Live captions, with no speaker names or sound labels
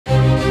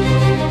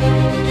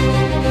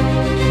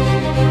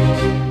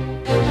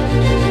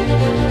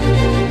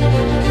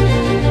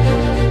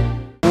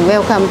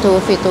Welcome to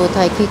Fitous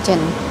Thai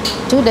Kitchen.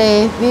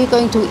 Today we're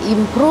going to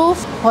improve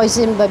HOI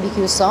SIN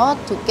barbecue sauce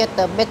to get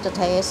a better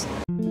taste.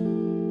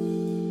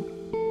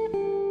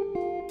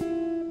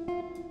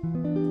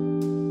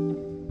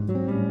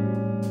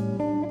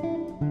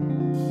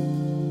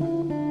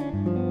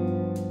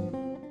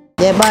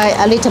 Thereby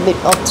a little bit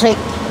of trick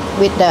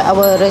with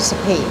our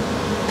recipe,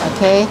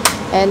 okay?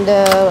 And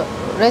the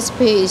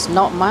recipe is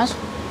not much.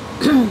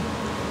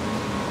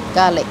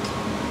 Garlic,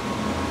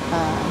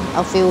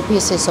 a few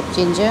pieces of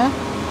ginger,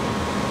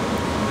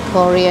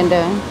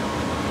 coriander,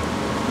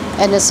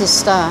 anise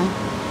star,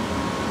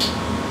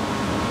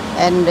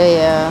 and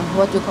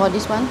what you call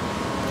this one?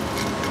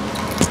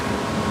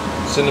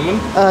 Cinnamon?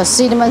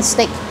 Cinnamon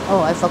stick. Oh,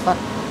 I forgot.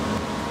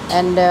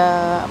 And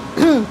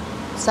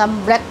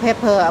some black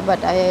pepper,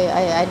 but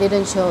I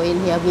didn't show in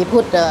here. We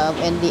put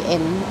in the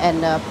end,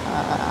 and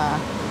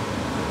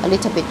a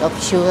little bit of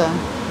sugar.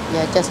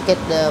 Yeah, just get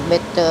the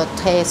better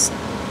taste.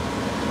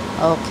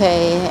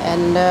 Okay,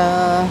 and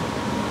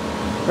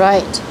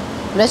right,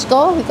 let's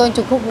go. We're going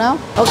to cook now.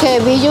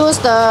 Okay, we use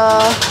the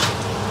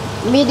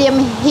medium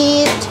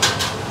heat,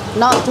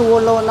 not too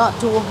low, not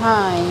too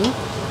high,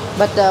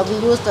 but we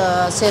use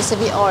the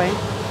sesame oil.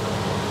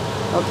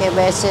 Okay,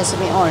 where's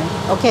sesame oil?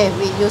 Okay,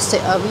 we use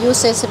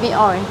sesame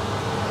oil.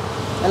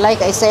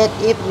 Like I said,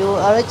 if you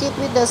allergic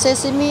with the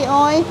sesame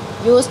oil,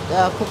 use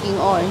cooking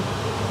oil.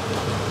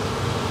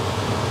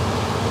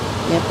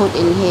 Yeah, put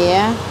in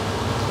here.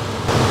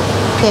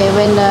 Okay,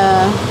 when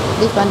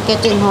this one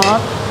getting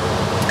hot,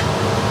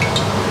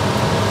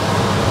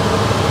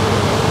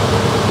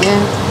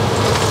 yeah,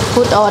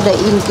 put all the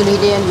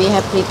ingredients we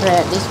have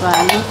prepared. This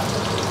one.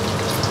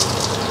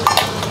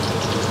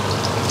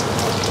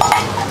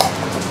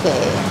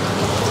 Okay,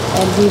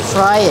 and we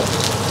fry it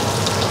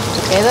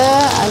together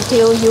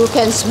until you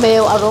can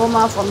smell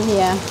aroma from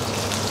here.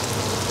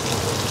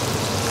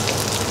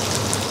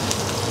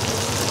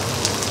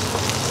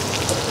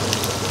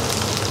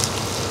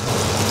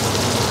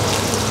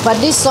 But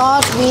this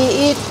sauce we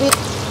eat with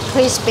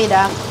crispy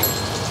duck,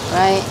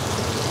 right?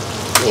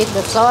 With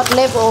the sauce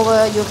left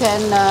over, you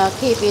can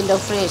keep in the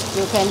fridge.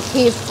 You can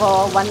keep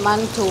for 1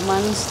 month, 2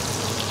 months.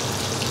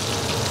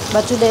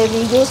 But today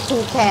we use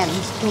 2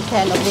 cans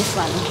of this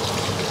one.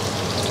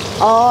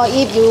 Or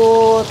if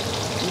you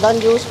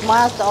don't use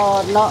much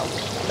or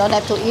don't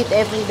have to eat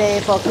every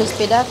day for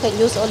crispy duck, can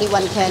use only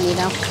 1 can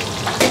enough.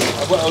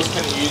 What else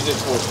can you use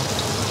it for?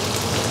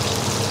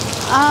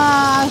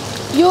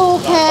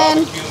 You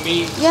can, barbecue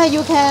meat. yeah,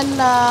 you can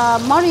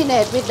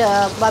marinate with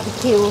the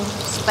barbecue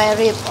spare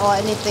rib or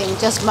anything.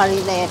 Just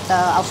marinate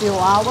a few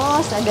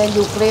hours and then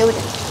you grill it.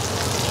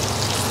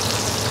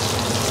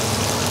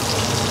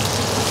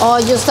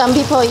 Or some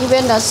people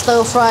even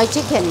stir fry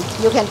chicken.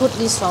 You can put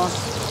this sauce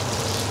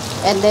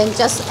and then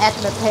just add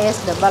the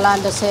taste, the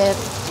balance, the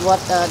taste, what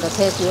the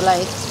taste you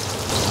like.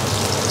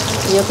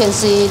 You can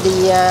see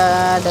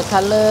the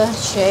color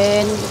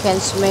change. You can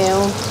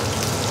smell.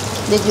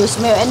 Did you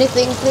smell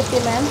anything,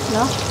 Flippy man?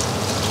 No?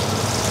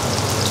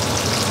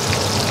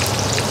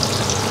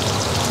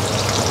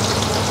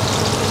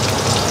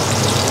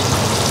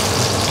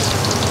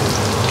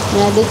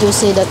 Yeah, did you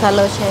see the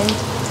color change?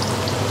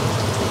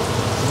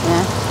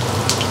 Yeah,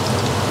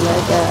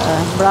 like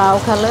a brown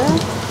color.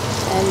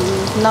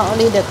 And not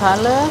only the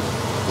color,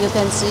 you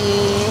can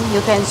see,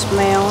 you can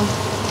smell.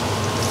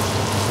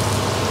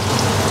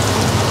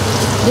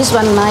 This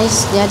one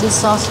nice, yeah, this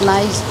sauce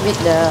nice with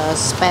the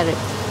spare rib.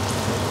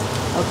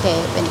 Okay,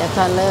 when the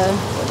color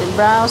put in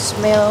brown,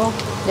 smell,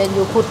 then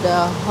you put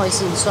the HOI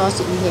SIN sauce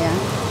in here.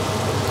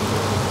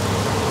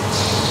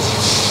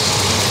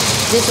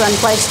 This one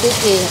quite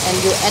sticky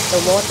and you add the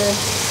water.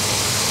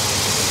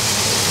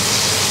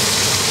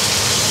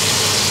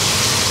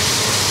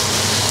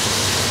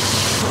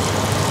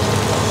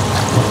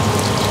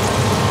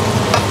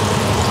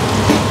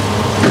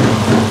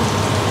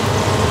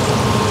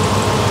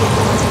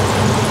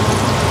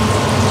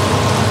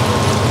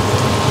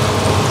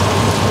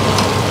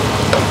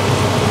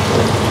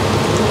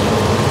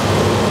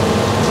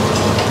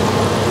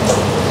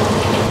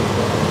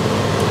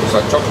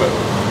 Like chocolate.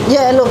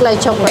 Yeah, it looks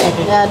like chocolate.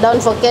 Yeah, don't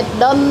forget,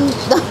 don't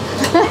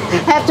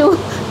have to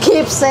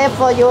keep safe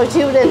for your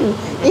children.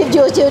 If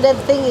your children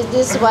think it's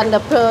this one, the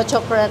pure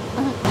chocolate.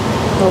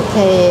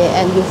 Okay,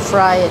 and you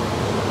fry it.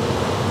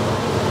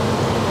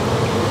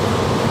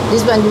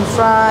 This one you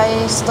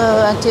fry,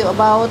 stir until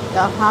about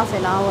half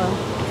an hour.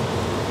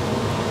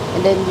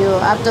 And then you,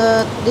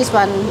 after this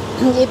one,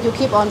 if you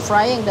keep on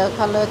frying, the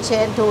color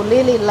change to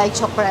really like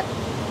chocolate,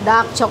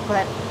 dark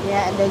chocolate.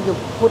 Yeah, and then you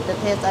put the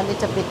taste a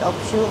little bit of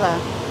sugar,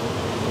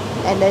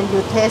 and then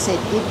you taste it.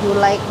 If you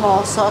like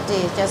more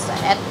salty, just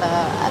add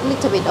a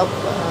little bit of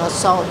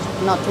salt,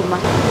 not too much.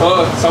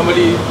 Oh,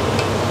 somebody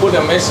put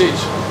a message.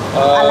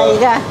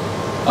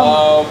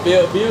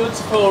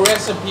 Beautiful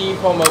recipe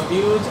from a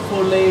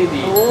beautiful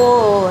lady.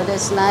 Oh,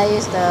 that's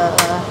nice. The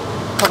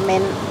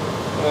comment.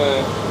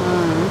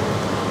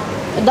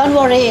 Don't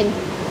worry.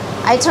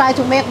 I try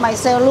to make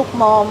myself look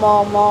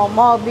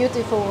more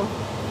beautiful.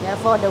 Yeah,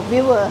 for the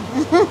viewer.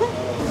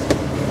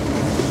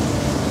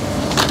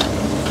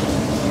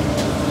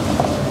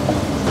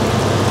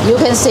 You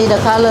can see the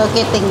color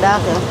getting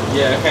darker.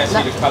 Yeah, I can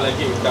see the color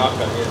getting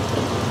darker. Yeah.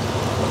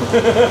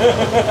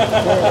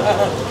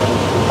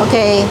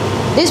 Okay,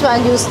 this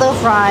one you stir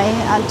fry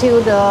until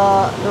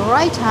the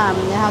right time.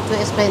 You have to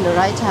explain the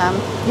right time.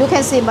 You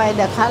can see by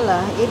the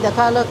color. If the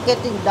color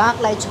getting dark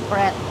like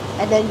chocolate,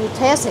 and then you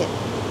taste it.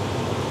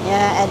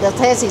 Yeah, and the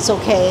taste is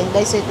okay.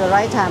 This is the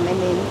right time. I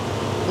mean,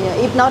 yeah,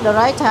 if not the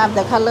right time,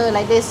 the color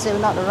like this is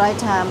not the right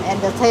time,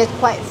 and the taste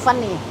quite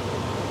funny.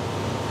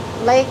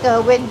 Like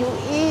when you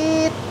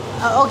eat,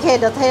 okay,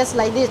 the taste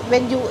like this.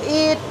 When you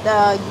eat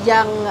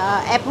young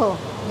apple,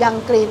 young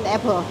green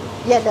apple,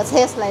 yeah, the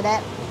taste like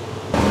that.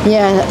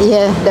 Yeah,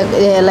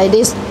 yeah, like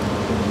this.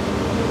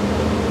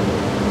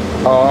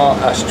 Oh,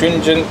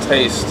 astringent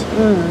taste.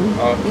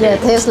 Okay. Yeah,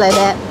 taste like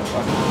that.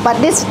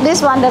 But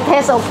this one, the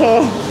taste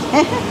okay.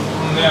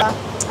 Yeah.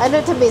 A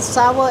little bit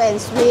sour and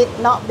sweet,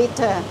 not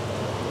bitter.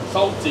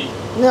 Salty.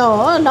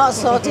 No, not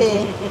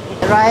salty.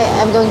 Right,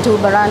 I'm going to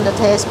balance the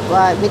taste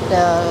with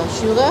the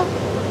sugar.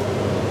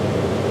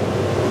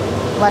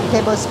 1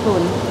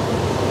 tablespoon.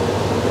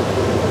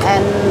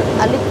 And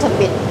a little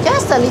bit,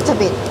 just a little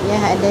bit.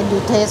 Yeah, and then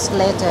you taste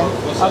later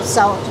of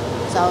salt.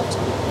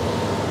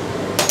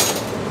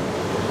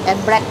 And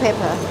black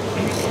pepper.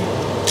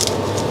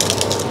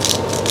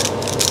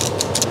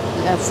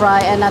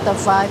 Fry another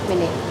 5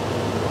 minutes.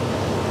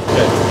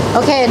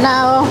 Okay,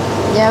 now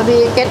yeah,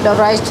 we get the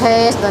right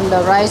taste and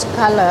the right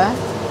color,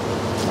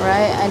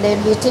 right? And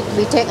then we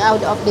take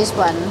out of this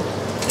one.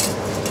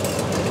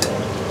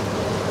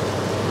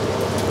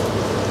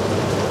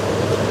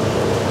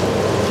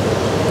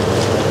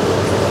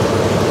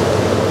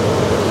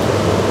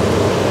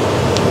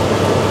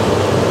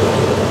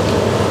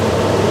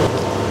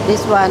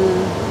 This one,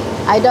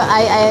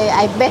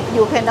 I bet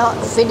you cannot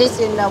finish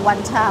in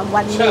one time,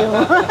 one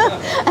meal.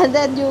 And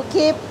then you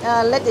keep,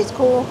 let it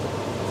cool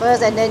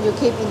first, and then you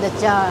keep in the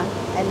jar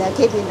and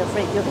keep in the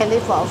fridge. You can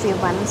leave for a few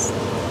months.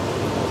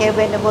 Okay,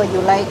 whenever you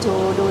like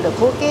to do the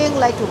cooking,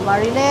 like to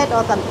marinate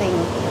or something,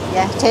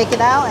 yeah, take it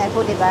out and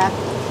put it back.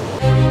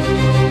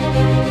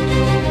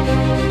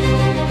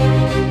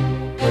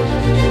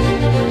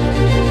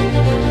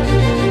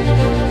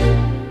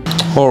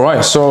 All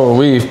right, so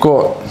we've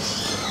got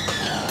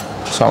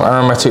some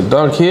aromatic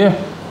duck here,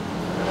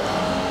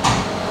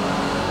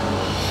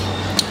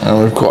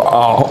 and we've got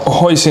our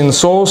HOI SIN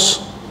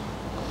sauce.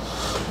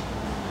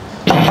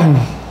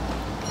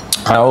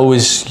 I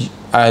always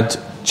add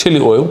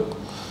chili oil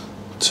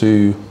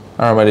to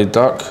aromatic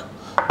duck,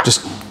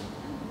 just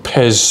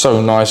pairs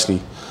so nicely.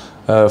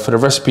 For the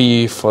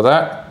recipe for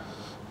that,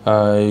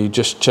 you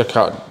just check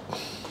out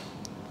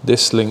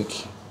this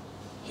link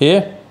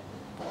here.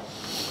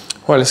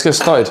 Right, let's get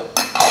started.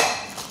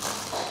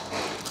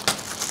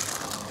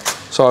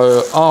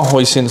 So our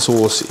HOI SIN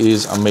sauce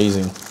is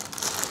amazing.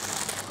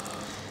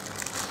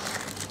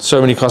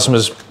 So many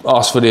customers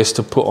ask for this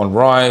to put on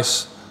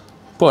rice,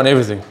 put on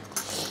everything.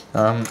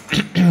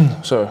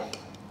 So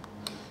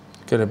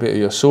get a bit of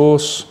your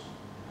sauce,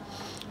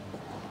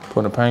 put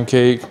on a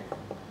pancake,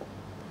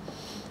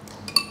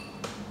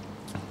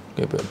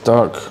 get a bit of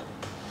duck,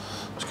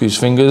 squeeze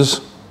fingers,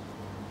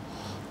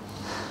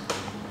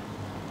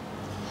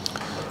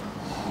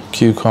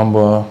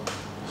 cucumber.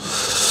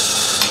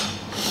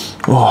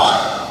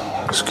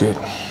 Oh, that's good.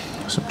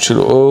 Some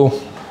chili oil.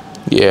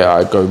 Yeah,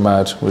 I go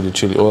mad with the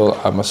chili oil,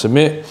 I must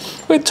admit.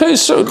 It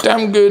tastes so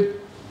damn good.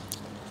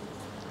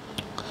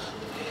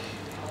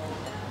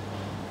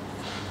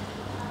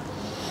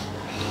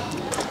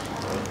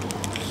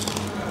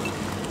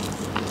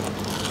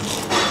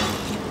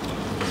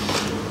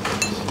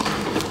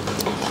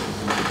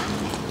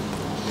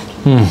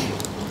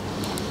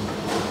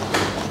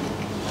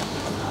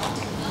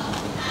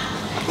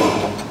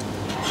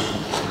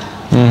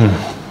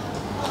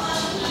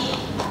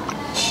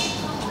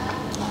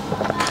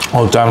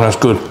 Oh damn, that's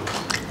good.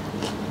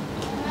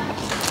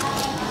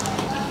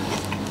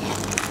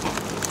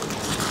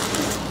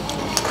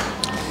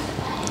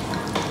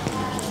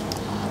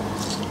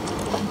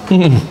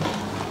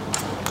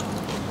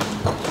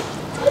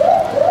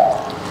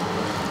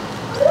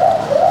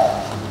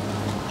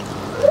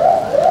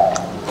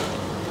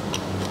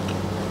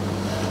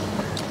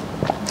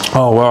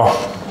 Oh wow,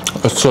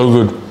 that's so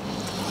good.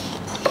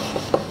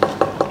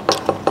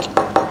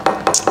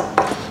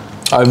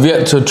 I've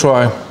yet to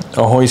try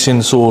a HOI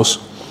SIN sauce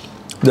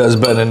that's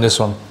better than this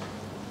one.